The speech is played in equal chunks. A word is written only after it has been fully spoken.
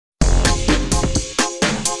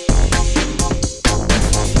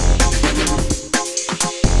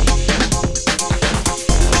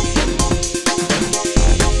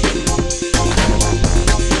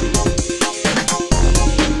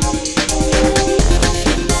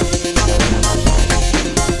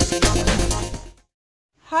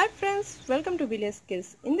welcome to Village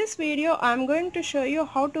Skills. In this video I am going to show you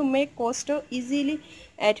how to make coaster easily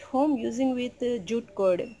at home using with jute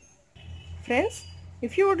cord. Friends,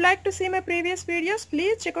 if you would like to see my previous videos,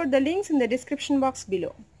 please check out the links in the description box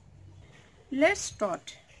below. Let's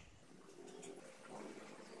start.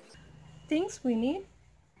 Things we need: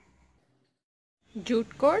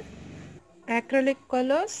 jute cord, acrylic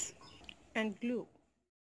colors and glue.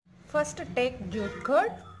 First take jute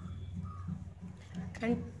cord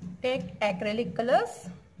and take acrylic colors.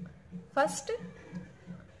 First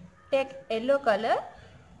take yellow color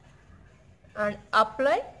and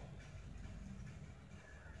apply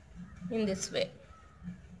in this way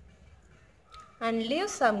and leave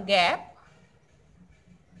some gap.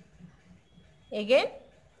 Again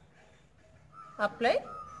apply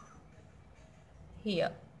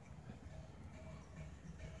here.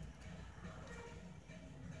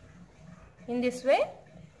 In this way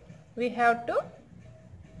we have to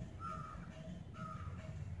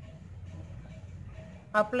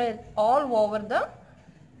apply all over the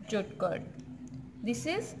jute cord. This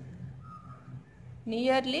is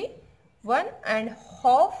nearly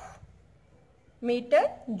 1.5 meter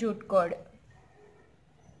jute cord.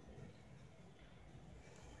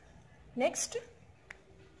 Next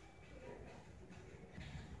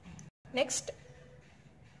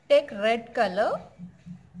take red color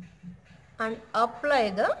and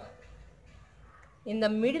apply in the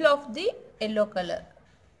middle of the yellow color.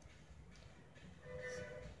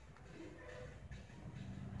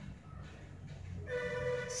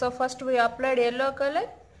 So first we applied yellow color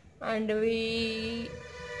and we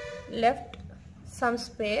left some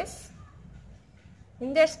space.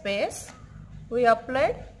 In that space we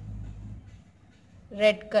applied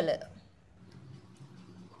red color.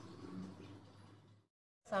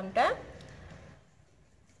 Sometime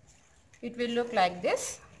it will look like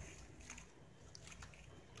this.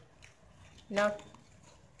 Now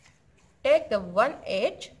take the one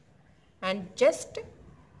edge and just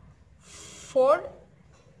fold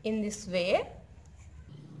in this way.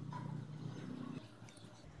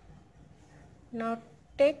 Now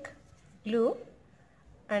take glue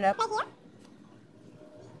and apply here.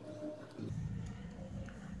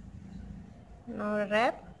 Now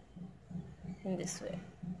wrap in this way.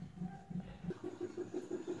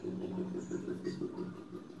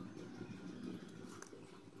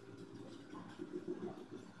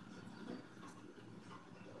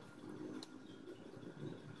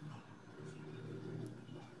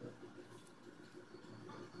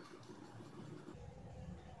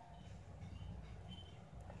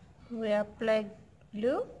 We apply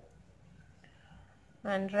glue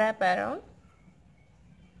and wrap around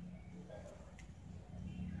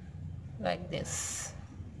like this.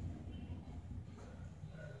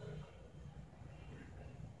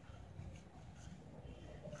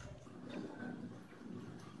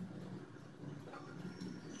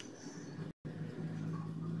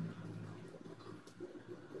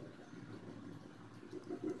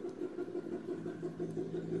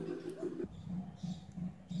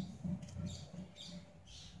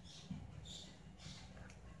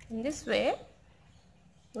 In this way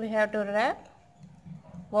we have to wrap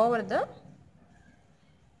over the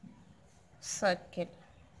circle.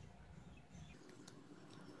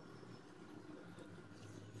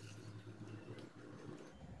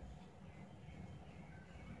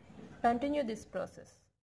 Continue this process.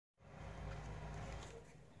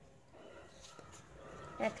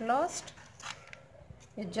 At last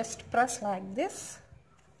you just press like this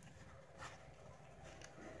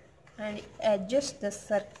and adjust the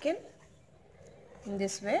circle in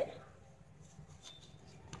this way.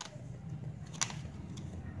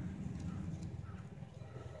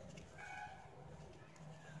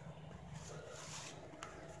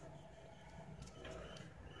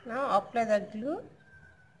 Now apply the glue.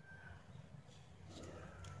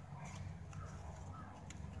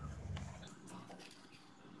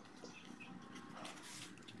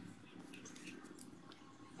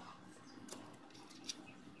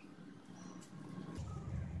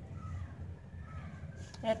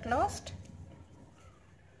 At last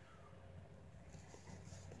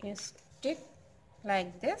you stick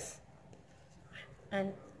like this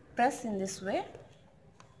and press in this way.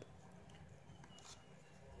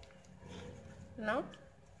 Now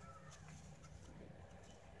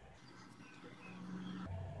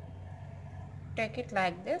take it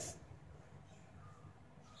like this.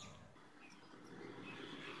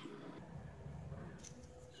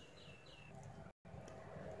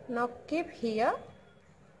 Now keep here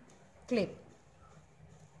clip.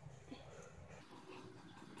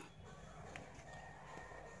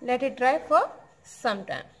 Let it dry for some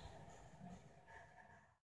time.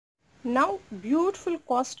 Now beautiful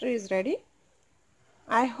coaster is ready.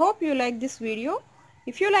 I hope you like this video.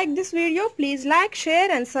 If you like this video, please like, share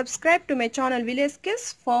and subscribe to my channel Village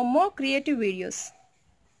Kids for more creative videos.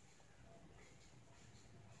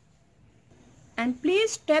 And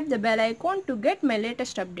please tap the bell icon to get my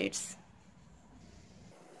latest updates.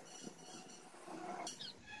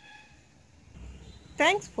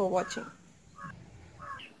 Thanks for watching.